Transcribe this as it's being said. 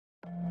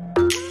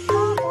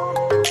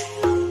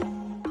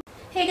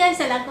guys,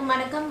 எல்லாருக்கும்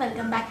வணக்கம்.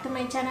 Welcome back to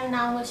my channel.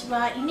 நான் உங்க சிவா.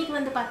 இன்னைக்கு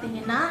வந்து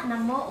பாத்தீங்கன்னா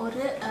நம்ம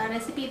ஒரு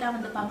ரெசிபி தான்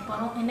வந்து பார்க்க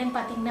போறோம். என்னன்னு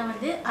பாத்தீங்கன்னா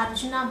வந்து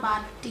அர்ஜுனா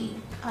டீ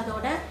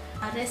அதோட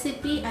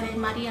ரெசிபி, அதே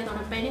மாதிரி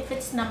அதோட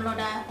பெனிஃபிட்ஸ்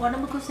நம்மளோட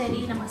உடம்புக்கும் சரி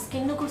நம்ம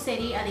ஸ்கின்னுக்கும்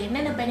சரி அது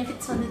என்னென்ன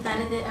பெனிஃபிட்ஸ் வந்து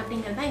தருது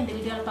அப்படிங்கறத இந்த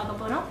வீடியோல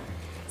பார்க்க போறோம்.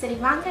 சரி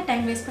வாங்க,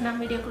 டைம் வேஸ்ட்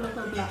பண்ணாம வீடியோக்குள்ள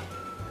போகலாம்.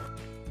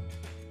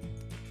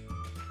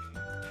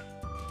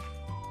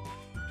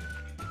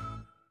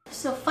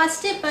 So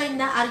first இப்போ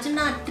இந்த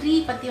அர்ஜுனா ட்ரீ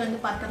பத்தி வந்து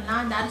பார்த்தோம்னா,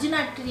 இந்த அர்ஜுனா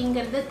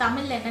ட்ரீங்கிறது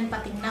தமிழ்ல என்னன்னு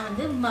பார்த்தீங்கன்னா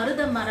வந்து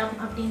மருத மரம்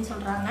அப்படின்னு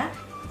சொல்றாங்க.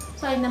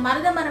 ஸோ இந்த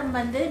மருத மரம்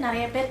வந்து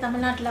நிறைய பேர்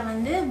தமிழ்நாட்டில்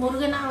வந்து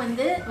முருகனா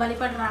வந்து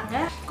வழிபடுறாங்க.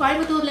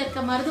 கோயம்புத்தூர்ல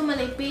இருக்க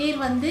மருதமலை பேர்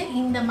வந்து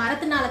இந்த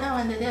மரத்தினால தான்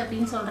வந்தது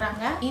அப்படின்னு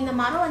சொல்றாங்க. இந்த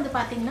மரம் வந்து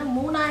பார்த்தீங்கன்னா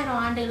 3000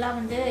 ஆண்டுகளாக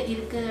வந்து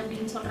இருக்கு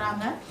அப்படின்னு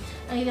சொல்றாங்க.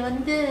 இது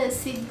வந்து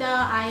சித்தா,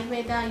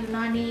 ஆயுர்வேதா,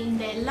 யுனானி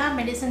இந்த எல்லா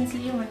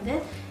மெடிசன்ஸ்லயும் வந்து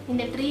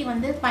இந்த ட்ரீ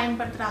வந்து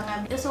பயன்படுத்துறாங்க.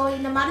 ஸோ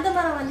இந்த மருத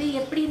மரம் வந்து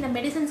எப்படி இந்த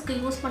மெடிசன்ஸ்க்கு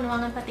யூஸ்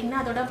பண்ணுவாங்கன்னு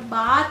பார்த்தீங்கன்னா அதோட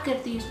பார்க்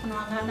எடுத்து யூஸ்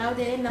பண்ணுவாங்க.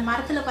 அதாவது இந்த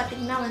மரத்தில்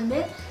பார்த்தீங்கன்னா வந்து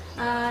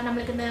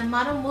நம்மளுக்கு இந்த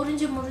மரம்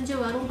முறிஞ்சு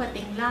வரும்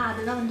பார்த்தீங்களா,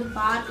 அதுதான் வந்து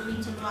பார்க்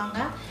அப்படின்னு சொல்லுவாங்க.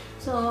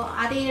 ஸோ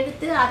அதை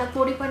எடுத்து அதை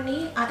பொடி பண்ணி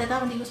அதை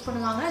தான் வந்து யூஸ்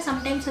பண்ணுவாங்க.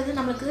 சம்டைம்ஸ் வந்து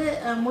நம்மளுக்கு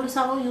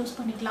முழுசாகவும் யூஸ்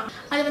பண்ணிக்கலாம்.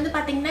 அது வந்து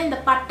பார்த்திங்கன்னா இந்த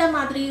பட்டை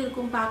மாதிரி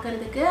இருக்கும்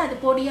பார்க்குறதுக்கு, அது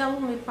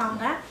பொடியாகவும்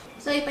விற்பாங்க.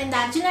 ஸோ இப்போ இந்த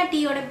அர்ஜுனா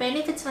டீயோட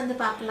பெனிஃபிட்ஸ் வந்து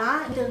பார்க்கலாம்.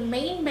 இது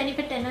மெயின்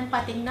பெனிஃபிட் என்னன்னு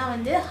பார்த்தீங்கன்னா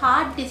வந்து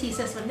ஹார்ட்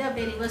டிசீசஸ் வந்து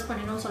அப்படியே ரிவர்ஸ்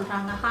பண்ணிடும்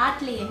சொல்கிறாங்க.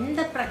 ஹார்ட்டில்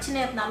எந்த பிரச்சனை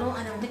இருந்தாலும்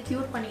அதை வந்து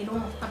க்யூர்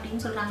பண்ணிடும்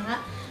அப்படின்னு சொல்கிறாங்க.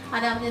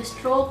 அதாவது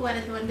ஸ்ட்ரோக்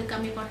வரது வந்து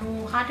கம்மி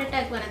பண்ணும், ஹார்ட்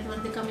அட்டாக் வரது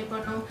வந்து கம்மி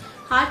பண்ணும்,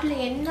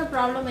 ஹார்ட்டில் என்ன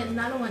ப்ராப்ளம்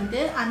இருந்தாலும் வந்து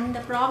அந்த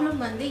ப்ராப்ளம்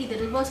வந்து இது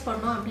ரிவர்ஸ்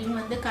பண்ணும் அப்படின்னு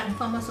வந்து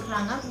கன்ஃபார்மாக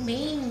சொல்கிறாங்க.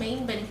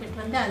 மெயின்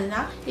பெனிஃபிட் வந்து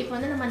அதுதான். இப்போ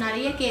வந்து நம்ம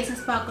நிறைய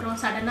கேசஸ் பார்க்குறோம்,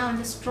 சடனாக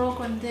வந்து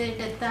ஸ்ட்ரோக் வந்து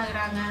டெத்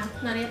ஆகுறாங்க,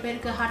 நிறைய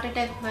பேருக்கு ஹார்ட்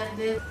அட்டாக்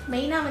வருது,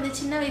 மெயினாக வந்து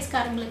சின்ன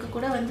வயசுக்காரங்களுக்கு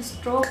கூட வந்து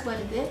ஸ்ட்ரோக்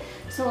வருது.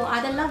 ஸோ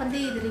அதெல்லாம் வந்து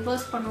இது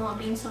ரிவர்ஸ் பண்ணும்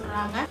அப்படின்னு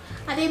சொல்கிறாங்க.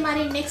 அதே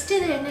மாதிரி நெக்ஸ்ட்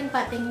இது என்னன்னு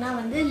பார்த்தீங்கன்னா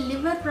வந்து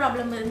லிவர்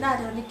ப்ராப்ளம் இருந்தால்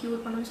அதை வந்து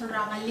க்யூர் பண்ணணும்னு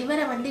சொல்கிறாங்க.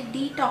 லிவரை வந்து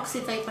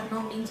டீடாக்சிஃபை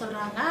பண்ணும் அப்படின்னு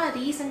சொல்கிறாங்க.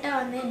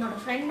 ரீசெண்டாக வந்து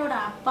என்னோடய ஃப்ரெண்டோட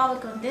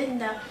அப்பாவுக்கு வந்து இந்த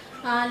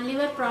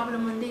லிவர்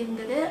ப்ராப்ளம் வந்து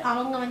இருந்தது.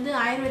 அவங்க வந்து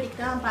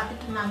ஆயுர்வேதிக் தான்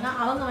பார்த்துட்டு இருந்தாங்க.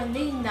 அவங்க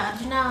வந்து இந்த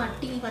அர்ஜுனா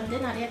டீ வந்து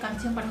நிறைய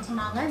கன்சியூம் பண்ண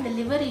சொன்னாங்க. இந்த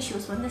லிவர்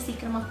இஷ்யூஸ் வந்து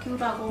சீக்கிரமாக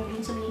க்யூர் ஆகும்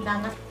அப்படின்னு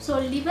சொல்லியிருந்தாங்க. ஸோ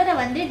லிவரை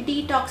வந்து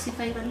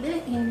டீடாக்சிஃபை வந்து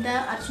இந்த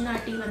அர்ஜுனா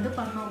டீ வந்து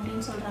பண்ணும்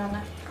அப்படின்னு சொல்கிறாங்க.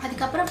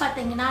 அதுக்கப்புறம்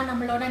பார்த்தீங்கன்னா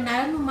நம்மளோட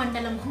நரம்பு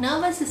மண்டலம்,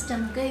 நர்வஸ்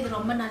சிஸ்டமுக்கு இது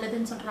ரொம்ப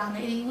நல்லதுன்னு சொல்கிறாங்க.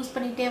 இது யூஸ்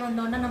பண்ணிகிட்டே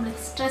வந்தோன்னா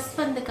நம்மளுக்கு ஸ்ட்ரெஸ்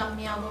வந்து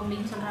கம்மியாகும்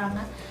அப்படின்னு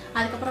சொல்கிறாங்க.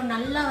 அதுக்கப்புறம்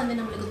நல்லா வந்து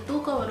நம்மளுக்கு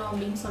தூக்கம் வரும்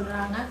அப்படின்னு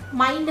சொல்கிறாங்க.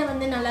 மைண்டை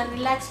வந்து நல்லா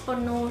ரிலாக்ஸ்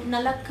பண்ணும்,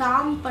 நல்லா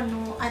காம் பண்ணும்.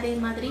 அதே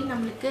மாதிரி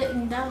நம்மளுக்கு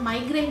இந்த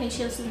மைக்ரைன்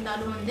இஷ்யூஸ்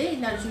இருந்தாலும் வந்து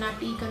இந்த அர்ஜுனா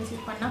டீ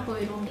கன்சியூம் பண்ணால்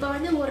போயிடும். இப்போ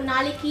வந்து ஒரு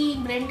நாளைக்கு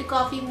 2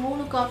 காஃபி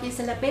 3 காஃபி,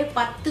 சில பேர்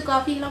 10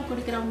 காஃபிலாம்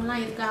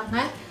குடிக்கிறவங்கலாம் இருக்காங்க.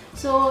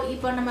 ஸோ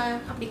இப்போ நம்ம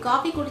அப்படி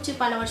காஃபி குடிச்சு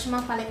பல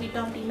வருஷமாக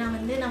பழகிட்டோம் அப்படின்னா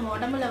வந்து நம்ம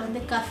உடம்புல வந்து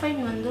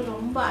கஃபைன் வந்து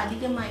ரொம்ப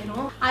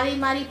அதிகமாயிரும். அதே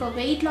மாதிரி இப்போ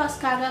வெயிட்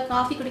லாஸ்க்காக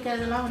காஃபி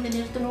குடிக்கிறதெல்லாம் வந்து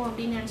நிறுத்தணும்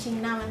அப்படின்னு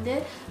நினச்சிங்கன்னா வந்து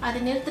அது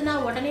நிறுத்தினா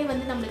உடனே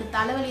வந்து நம்மளுக்கு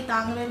தலைவலி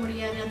தாங்கவே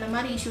முடியாது, அந்த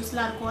மாதிரி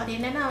இஷ்யூஸ்லாம் இருக்கும். அது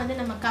என்னென்னா வந்து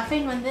நம்ம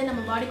கஃபைன் வந்து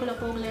நம்ம பாடிக்குள்ளே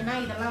போகலைன்னா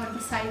இதெல்லாம்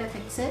வந்து சைட்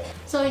எஃபெக்ட்ஸு.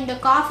 ஸோ இந்த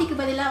காஃபிக்கு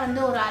பதிலாக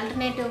வந்து ஒரு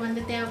ஆல்டர்னேட்டிவ்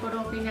வந்து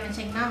தேவைப்படும் அப்படின்னு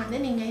நினச்சிங்கன்னா வந்து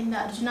நீங்கள் இந்த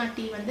அர்ஜுனா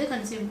டீ வந்து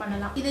கன்சியூம்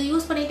பண்ணலாம். இதை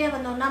யூஸ் பண்ணிகிட்டே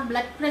வந்தோம்னா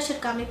பிளட்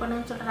ப்ரெஷர் கம்மி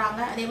பண்ணணும்னு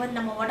சொல்கிறாங்க. அதே மாதிரி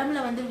நம்ம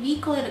உடம்புல வந்து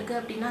வீக்கம் இருக்குது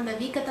அப்படின்னா அந்த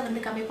வீக்கத்தை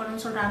வந்து கம்மி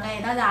பண்ணணும்னு சொல்கிறாங்க.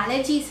 ஏதாவது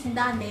அலர்ஜிஸ்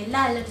இருந்தால் அந்த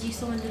எல்லா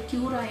அலர்ஜிஸும் வந்து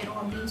க்யூர் ஆயிரும்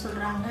அப்படின்னு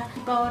சொல்கிறாங்க.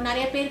 இப்போ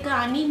நிறைய பேருக்கு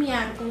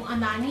அனீமியா இருக்கும்,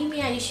 அந்த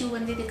அனீமியா இஷ்யூ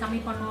வந்து இது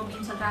கம்மி பண்ணும்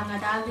அப்படின்னு சொல்கிறாங்க.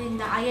 அதாவது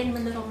இந்த அயன்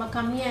வந்து ரொம்ப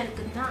கம்மியாக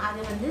இருக்குதுன்னா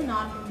அதை வந்து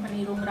நார்மல்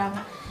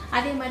பண்ணிடுங்கிறாங்க.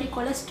 அதே மாதிரி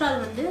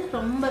கொலஸ்ட்ரால் வந்து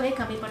ரொம்பவே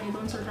கம்மி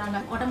பண்ணிடும்னு சொல்கிறாங்க.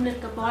 உடம்புல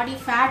இருக்க பாடி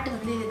ஃபேட்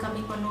வந்து இது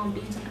கம்மி பண்ணும்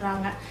அப்படின்னு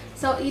சொல்கிறாங்க.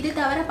 ஸோ இது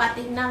தவிர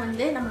பார்த்திங்கன்னா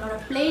வந்து நம்மளோட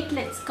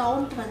பிளேட்லெட்ஸ்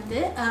கவுண்ட் வந்து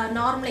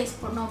நார்மலைஸ்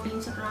பண்ணும்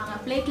அப்படின்னு சொல்கிறாங்க.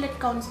 பிளேட்லெட்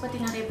கவுண்ட்ஸ் பற்றி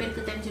நிறைய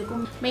பேருக்கு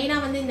தெரிஞ்சிருக்கும்.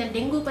 மெயினாக வந்து இந்த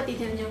டெங்கு பற்றி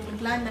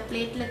தெரிஞ்சவங்களுக்குலாம் இந்த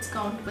பிளேட்லெட்ஸ்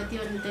கவுண்ட் பற்றி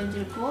வந்து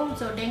தெரிஞ்சிருக்கும்.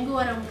 ஸோ டெங்கு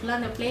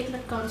வரவங்களுக்குலாம் அந்த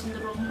பிளேட்லெட் கவுண்ட்ஸ்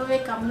வந்து ரொம்பவே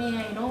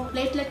கம்மியாயிடும்.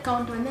 பிளேட்லெட்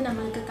கவுண்ட் வந்து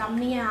நம்மளுக்கு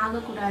கம்மியாக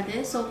ஆகக்கூடாது.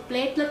 ஸோ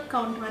பிளேட்லெட்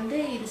கவுண்ட் வந்து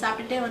இது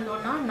சாப்பிட்டுட்டே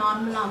வந்தோன்னா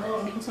நார்மல் ஆகும்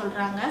அப்படின்னு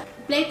சொல்கிறாங்க.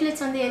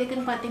 பிளேட்லெட்ஸ் வந்து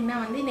எதுக்குன்னு பார்த்தீங்கன்னா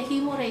வந்து இந்த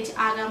ஹீமோரேஜ்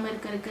ஆகாமல்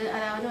இருக்கிறதுக்கு,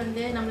 அதாவது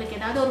வந்து நம்மளுக்கு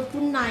ஏதாவது ஒரு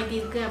புண்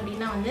ஆகியிருக்கு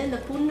அப்படின்னா வந்து இந்த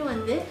புண்ணு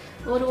வந்து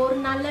ஒரு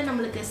நாளில்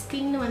நம்மளுக்கு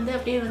ஸ்கின் வந்து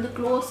அப்படியே வந்து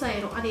க்ளோஸ்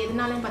ஆயிரும். அது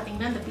எதனாலன்னு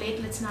பார்த்தீங்கன்னா இந்த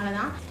பிளேட்லெட்ஸ்னால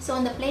தான். ஸோ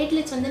அந்த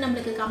பிளேட்லெட்ஸ் வந்து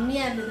நம்மளுக்கு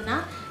கம்மியாக இருந்ததுன்னா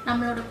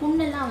நம்மளோட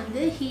புண்ணெல்லாம்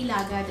வந்து ஹீல்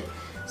ஆகாது.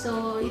 ஸோ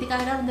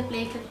இதுக்காக தான் வந்து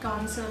பிளேட்லெட்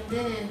கவுண்ட்ஸ்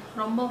வந்து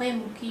ரொம்பவே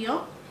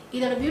முக்கியம்.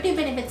 இதோட பியூட்டி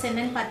பெனிஃபிட்ஸ்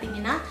என்னன்னு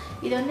பார்த்தீங்கன்னா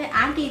இது வந்து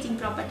ஆன்டி ஏஜிங்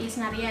ப்ராப்பர்ட்டிஸ்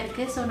நிறையா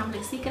இருக்குது. ஸோ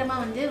நம்மளுக்கு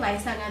சீக்கிரமாக வந்து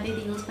வயசாகாது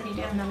இது யூஸ்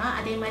பண்ணிகிட்டே இருந்தோம்னா.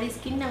 அதே மாதிரி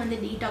ஸ்கின்னை வந்து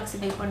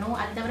டீடாக்சிஃபை பண்ணும்,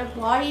 அது தவிர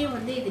பாடியும்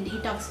வந்து இது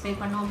டீடாக்சிஃபை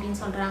பண்ணும்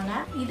அப்படின்னு சொல்கிறாங்க.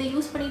 இதை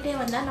யூஸ் பண்ணிகிட்டே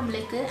வந்தால்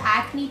நம்மளுக்கு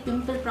ஆக்னி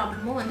பிம்பிள்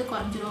ப்ராப்ளமும் வந்து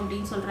குறைஞ்சிரும்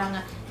அப்படின்னு சொல்கிறாங்க.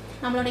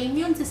 நம்மளோட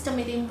இம்யூன் சிஸ்டம்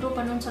இது இம்ப்ரூவ்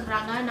பண்ணுன்னு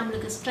சொல்கிறாங்க.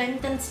 நம்மளுக்கு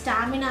ஸ்ட்ரென்த் அண்ட்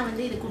ஸ்டாமினா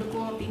வந்து இது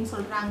கொடுக்கும் அப்படின்னு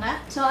சொல்கிறாங்க.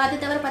 ஸோ அது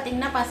தவிர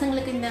பார்த்திங்கன்னா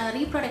பசங்களுக்கு இந்த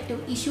ரீப்ரொடக்டிவ்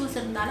இஷ்யூஸ்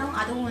இருந்தாலும்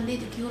அதுவும் வந்து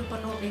இது க்யூர்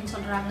பண்ணும் அப்படின்னு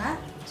சொல்கிறாங்க.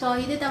 ஸோ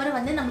இது தவிர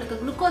வந்து நம்மளுக்கு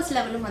குளுக்கோஸ்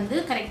லெவலும் வந்து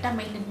கரெக்டாக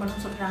மெயின்டைன்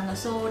பண்ணணும்னு சொல்கிறாங்க.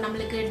 ஸோ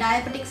நம்மளுக்கு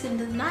டயபெட்டிக்ஸ்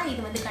இருந்ததுன்னா இது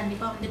வந்து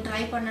கண்டிப்பாக வந்து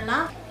ட்ரை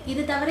பண்ணலாம்.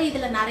 இது தவிர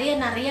இதில்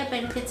நிறைய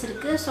பெனிஃபிட்ஸ்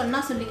இருக்குது,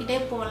 சொன்னால் சொல்லிக்கிட்டே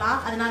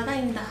போகலாம். அதனால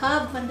தான் இந்த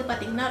ஹர்ப் வந்து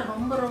பார்த்திங்கன்னா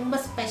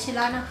ரொம்ப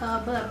ஸ்பெஷலான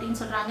ஹர்ப்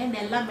அப்படின்னு சொல்கிறாங்க இந்த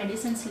எல்லா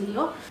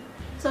மெடிசன்ஸ்லேயும்.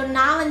 ஸோ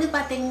நான் வந்து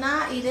பார்த்திங்கன்னா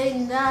இது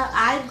இந்த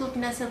ஆல்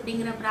குட்னஸ்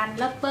அப்படிங்கிற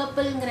பிராண்டில்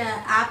பர்பிள்ங்கிற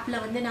ஆப்பில்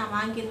வந்து நான்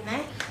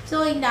வாங்கியிருந்தேன். ஸோ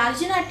இந்த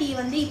அர்ஜுனா டீ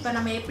வந்து இப்போ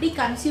நம்ம எப்படி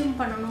கன்சியூம்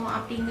பண்ணணும்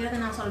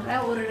அப்படிங்கிறத நான்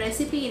சொல்கிறேன். ஒரு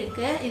ரெசிபி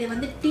இருக்குது. இது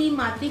வந்து டீ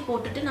மாதிரி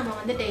போட்டுட்டு நம்ம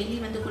வந்து டெய்லி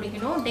வந்து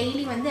குடிக்கணும்.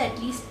 டெய்லி வந்து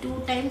அட்லீஸ்ட் 2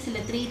 times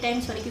இல்லை 3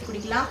 times வரைக்கும்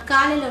குடிக்கலாம்.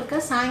 காலையில்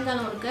இருக்க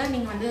சாயங்காலம் இருக்க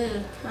நீங்கள் வந்து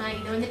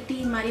இதை வந்து டீ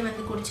மாதிரி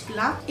வந்து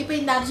குடிச்சிக்கலாம். இப்போ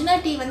இந்த அர்ஜுனா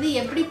டீ வந்து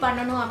எப்படி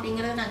பண்ணணும்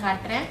அப்படிங்கிறத நான்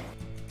காட்டுறேன்.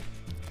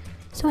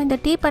 ஸோ இந்த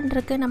டீ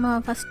பண்ணுறதுக்கு நம்ம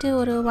ஃபஸ்ட்டு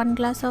ஒரு 1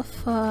 glass ஆஃப்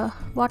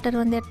வாட்டர்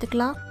வந்து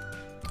எடுத்துக்கலாம்.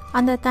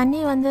 அந்த தண்ணி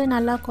வந்து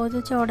நல்லா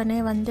கொதித்த உடனே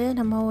வந்து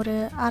நம்ம ஒரு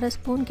 1/2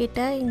 ஸ்பூன்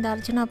கிட்ட இந்த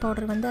அர்ஜுனா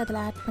பவுடர் வந்து அதில்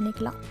ஆட்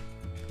பண்ணிக்கலாம்.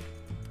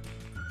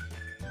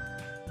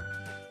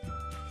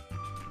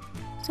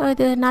 ஸோ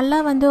இது நல்லா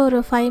வந்து ஒரு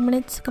 5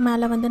 minutesக்கு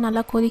மேலே வந்து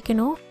நல்லா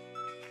கொதிக்கணும்.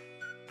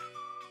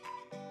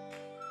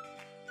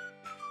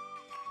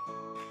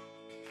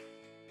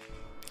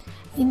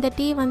 இந்த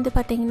டீ வந்து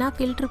பார்த்திங்கன்னா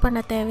ஃபில்ட்ரு பண்ண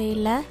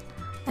தேவையில்லை.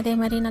 அதே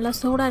மாதிரி நல்லா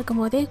சூடாக இருக்கும்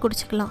போதே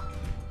குடிச்சிக்கலாம்.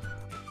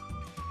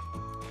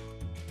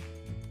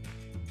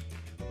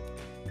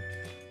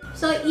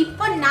 ஸோ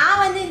இப்போ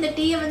நான் வந்து இந்த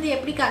டீயை வந்து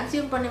எப்படி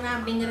கன்சியூம் பண்ணுவேன்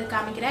அப்படிங்கிறத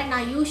காமிக்கிறேன்.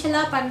 நான்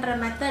யூஸ்வலாக பண்ணுற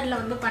மெத்தடில்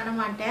வந்து பண்ண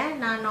மாட்டேன்.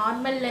 நான்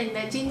நார்மல்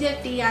இந்த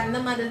ஜிஞ்சர் டீ அந்த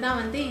மாதிரி தான்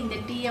வந்து இந்த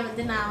டீயை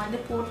வந்து நான் வந்து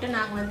போட்டு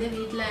நாங்கள் வந்து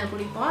வீட்டில்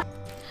குடிப்போம்.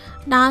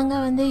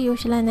 நாங்கள் வந்து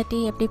யூஸ்வலாக இந்த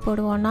டீ எப்படி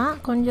போடுவோன்னா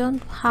கொஞ்சம்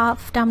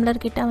 1/2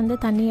 டம்ளர் கிட்ட வந்து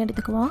தண்ணி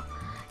எடுத்துக்குவோம்.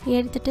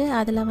 எடுத்துட்டு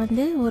அதில்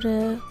வந்து ஒரு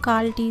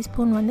 1/4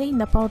 டீஸ்பூன் வந்து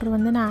இந்த பவுடர்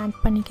வந்து நான்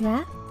ஆட்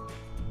பண்ணிக்குவேன்.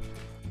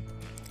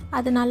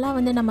 அது நல்லா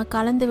வந்து நம்ம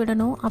கலந்து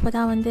விடணும். அப்போ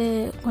தான் வந்து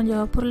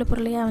கொஞ்சம்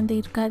பொருளையாக வந்து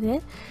இருக்காது.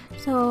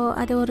 ஸோ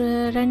அது ஒரு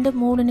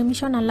 2-3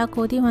 நிமிஷம் நல்லா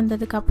கொதி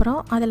வந்ததுக்கப்புறம்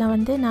அதில்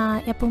வந்து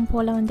நான் எப்பவும்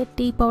போல் வந்து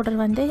டீ பவுடர்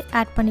வந்து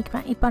ஆட்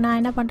பண்ணிக்குவேன். இப்போ நான்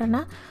என்ன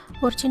பண்ணுறேன்னா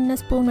ஒரு சின்ன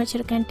ஸ்பூன்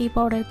வச்சுருக்கேன் டீ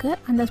பவுடருக்கு.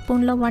 அந்த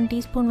ஸ்பூனில் 1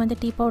 டீஸ்பூன் வந்து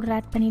டீ பவுடர்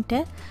ஆட்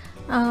பண்ணிவிட்டு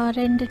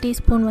 2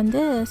 டீஸ்பூன்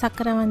வந்து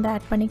சர்க்கரை வந்து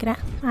ஆட்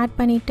பண்ணிக்கிறேன். ஆட்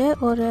பண்ணிவிட்டு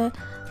ஒரு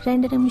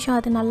 2 நிமிஷம்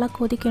அது நல்லா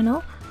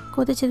கொதிக்கணும்.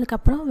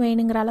 கொதிச்சதுக்கப்புறம்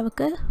வேணுங்கிற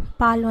அளவுக்கு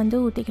பால் வந்து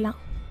ஊற்றிக்கலாம்.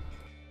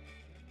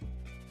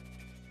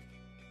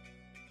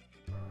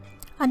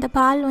 அந்த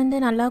பால் வந்து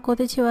நல்லா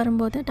கொதித்து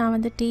வரும்போது நான்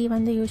வந்து டீ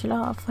வந்து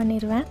யூஸ்வலாக ஆஃப்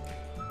பண்ணிடுவேன்.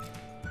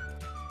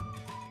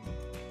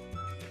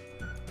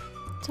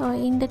 ஸோ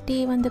இந்த டீ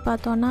வந்து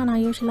பார்த்தோன்னா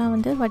நான் யூஸ்வலாக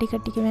வந்து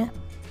வடிகட்டிக்குவேன்.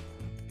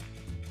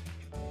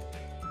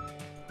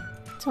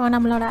 ஸோ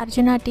நம்மளோட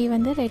அர்ஜுனா டீ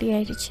வந்து ரெடி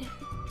ஆகிடுச்சு.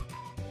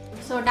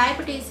 So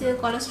diabetes,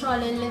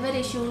 cholesterol, liver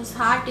issues,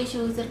 heart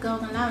issues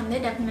இருக்கவங்கலாம் வந்து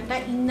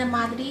டெஃபினட்டாக இந்த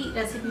மாதிரி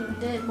ரெசிபி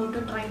வந்து போட்டு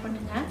ட்ரை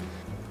பண்ணுங்கள்.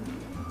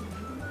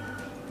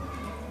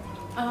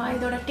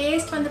 இதோட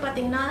டேஸ்ட் வந்து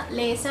பார்த்திங்கன்னா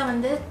லேசாக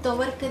வந்து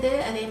துவர்க்குது,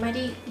 அதே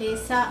மாதிரி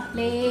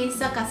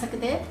லேசாக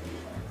கசக்குது.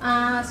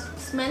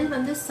 ஸ்மெல்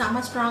வந்து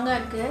செம்ம ஸ்ட்ராங்காக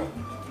இருக்குது.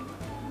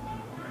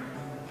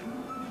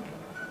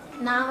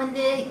 நான்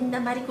வந்து இந்த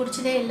மாதிரி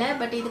குடிச்சதே இல்லை,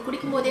 பட் இது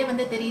குடிக்கும்போதே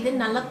வந்து தெரியுது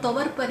நல்லா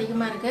துவர்ப்பு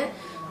அதிகமாக இருக்குது.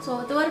 ஸோ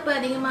துவர்ப்பு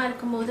அதிகமாக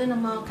இருக்கும்போது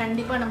நம்ம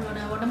கண்டிப்பாக நம்மளோட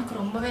உடம்புக்கு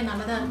ரொம்பவே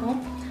நல்லதாக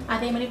இருக்கும்.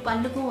 அதே மாதிரி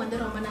பல்லுக்கும் வந்து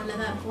ரொம்ப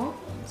நல்லதாக இருக்கும்.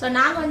 ஸோ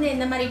நாங்கள் வந்து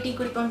எந்த மாதிரி டீ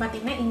குடிப்போம்னு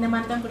பார்த்திங்கன்னா இந்த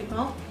மாதிரி தான்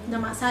குடிப்போம். இந்த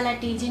மசாலா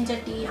டீ,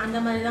 ஜிஞ்சர் டீ அந்த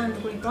மாதிரி தான்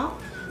வந்து குடிப்போம்.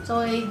 ஸோ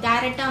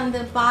டைரெக்டாக வந்து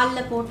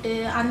பாலில் போட்டு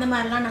அந்த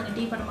மாதிரிலாம் நாங்கள்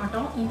டீ பண்ண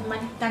மாட்டோம். இந்த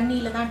மாதிரி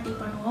தண்ணியில் தான் டீ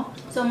பண்ணுவோம்.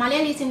 ஸோ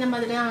மலையாளிஸ் இந்த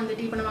மாதிரி தான் வந்து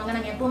டீ பண்ணுவாங்க.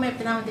 நாங்கள் எப்போவுமே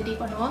இப்படி தான் வந்து டீ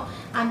பண்ணுவோம்.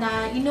 அந்த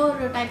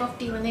இன்னொரு டைப் ஆஃப்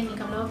டீ வந்து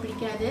எங்களுக்கு அவ்வளோவா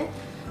பிடிக்காது.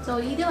 ஸோ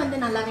இது வந்து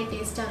நல்லாவே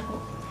டேஸ்ட்டாக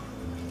இருக்கும்.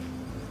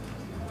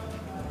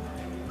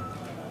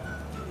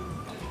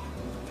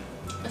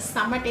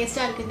 செம்ம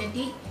டேஸ்ட்டாக இருக்குது இந்த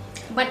டீ.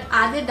 பட்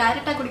அது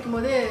டைரெக்டாக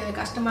குடிக்கும்போது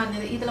கஷ்டமாக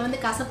இருந்தது. இதில் வந்து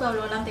கசப்பு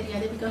அவ்வளோலாம்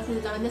தெரியாது. பிகாஸ்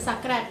இதில் வந்து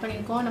சர்க்கரை ஆட்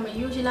பண்ணியிருக்கோம், நம்ம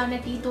யூஸ்வலான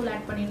டீ தூள்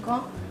ஆட்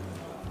பண்ணியிருக்கோம்.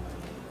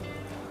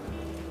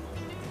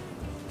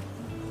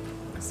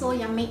 So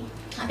yummy.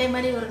 அதே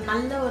மாதிரி ஒரு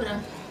நல்ல ஒரு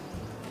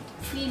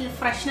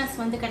ஃப்ரெஷ்னஸ்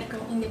வந்து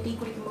கிடைக்கும் இந்த டீ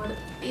குடிக்கும்போது.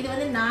 இது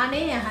வந்து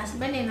நானே, என்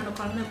ஹஸ்பண்ட், என்னோடய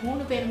குழந்தை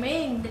 3 பேருமே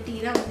இந்த டீ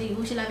தான் வந்து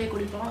யூஸ்வலாகவே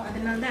குடிப்போம்.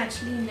 அதனால தான்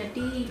ஆக்சுவலி இந்த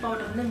டீ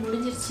பவுடர் வந்து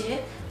முடிஞ்சிருச்சு.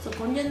 ஸோ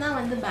கொஞ்சம் தான்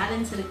வந்து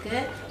பேலன்ஸ்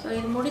இருக்குது. ஸோ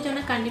இது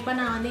முடிஞ்சோன்னா கண்டிப்பாக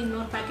நான் வந்து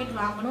இன்னொரு பேக்கெட்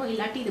வாங்கணும்.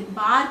 இல்லாட்டி இது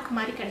பார்க்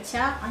மாதிரி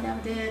கிடைச்சா,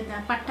 அதாவது இந்த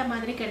பட்டை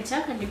மாதிரி கிடைச்சா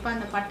கண்டிப்பாக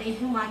அந்த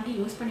பட்டையும் வாங்கி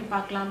யூஸ் பண்ணி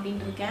பார்க்கலாம்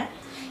அப்படின்ட்டு இருக்கேன்.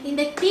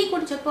 இந்த டீ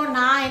குடிச்சப்போ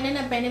நான்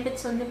என்னென்ன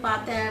பெனிஃபிட்ஸ் வந்து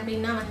பார்த்தேன்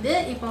அப்படின்னா வந்து,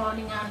 இப்போ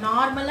நீங்கள்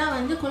நார்மலாக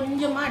வந்து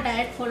கொஞ்சமாக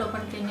டயட் ஃபாலோ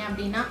பண்ணுறீங்க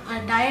அப்படின்னா,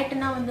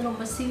 டயட்னா வந்து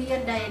ரொம்ப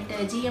சிவியர் டயட்டு,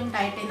 ஜிஎம்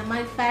டயட், இந்த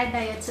மாதிரி ஃபேட்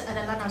டயட்ஸ்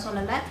அதெல்லாம் நான்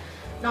சொல்லலை.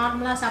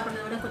 நார்மலாக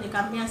சாப்பிட்றத விட கொஞ்சம்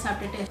கம்மியாக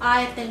சாப்பிட்டுட்டு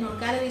 1500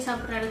 கேலரி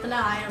சாப்பிட்ற இடத்துல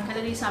 1000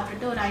 கேலரி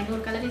சாப்பிட்டுட்டு ஒரு 500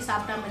 கேலரி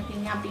சாப்பிடாம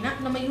இருக்கீங்க அப்படின்னா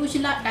நம்ம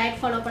யூஸ்வலாக டயட்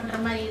ஃபாலோ பண்ணுற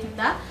மாதிரி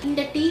இருந்தால்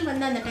இந்த டீ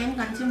வந்து அந்த டைம்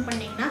கன்சியூம்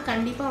பண்ணிங்கன்னா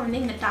கண்டிப்பாக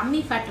வந்து இந்த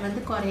டம்மி ஃபேட்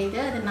வந்து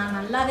குறையுது. அது நான்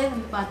நல்லாவே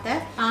வந்து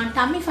பார்த்தேன்.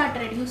 டம்மி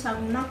ஃபேட் ரெடியூஸ்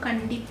ஆகணும்னா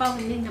கண்டிப்பாக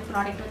வந்து இந்த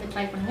ப்ராடக்ட் வந்து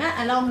ட்ரை பண்ணுங்கள்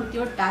along with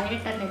your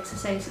diet and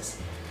exercises.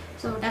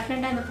 So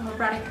டெஃபினட்டாக இந்த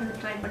ப்ராடக்ட் வந்து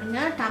ட்ரை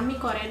பண்ணுங்கள். டம்மி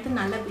குறையிறது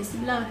நல்ல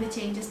விசிபிளாக வந்து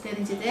சேஞ்சஸ்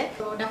தெரிஞ்சுது.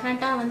 ஸோ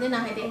டெஃபினட்டாக வந்து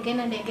நான் இது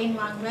எகைன் அண்ட் எகைன்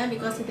வாங்குவேன்.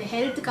 பிகாஸ் இது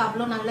ஹெல்த்துக்கு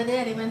அவ்வளோ நல்லது,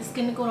 அதே மாதிரி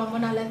ஸ்கின்னுக்கும் ரொம்ப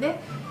நல்லது.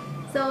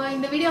 ஸோ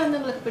இந்த வீடியோ வந்து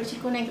உங்களுக்கு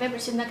பிடிச்சிருக்கும் நினைக்கிறேன்.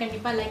 பிடிச்சிருந்தா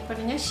கண்டிப்பாக லைக்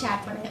பண்ணுங்கள்,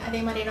 ஷேர் பண்ணுங்கள்.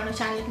 அதே மாதிரி என்னோட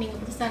சேனலுக்கு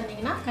நீங்கள் புதுசாக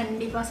இருந்தீங்கன்னா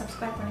கண்டிப்பாக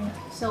சப்ஸ்கிரைப் பண்ணுங்கள்.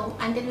 So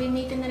until we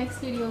meet in the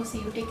next video,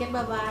 see you, take care,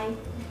 bye bye.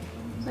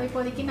 So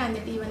இப்போதைக்கு நான் இந்த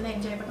டீ வந்து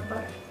என்ஜாய் பண்ணுறேன்.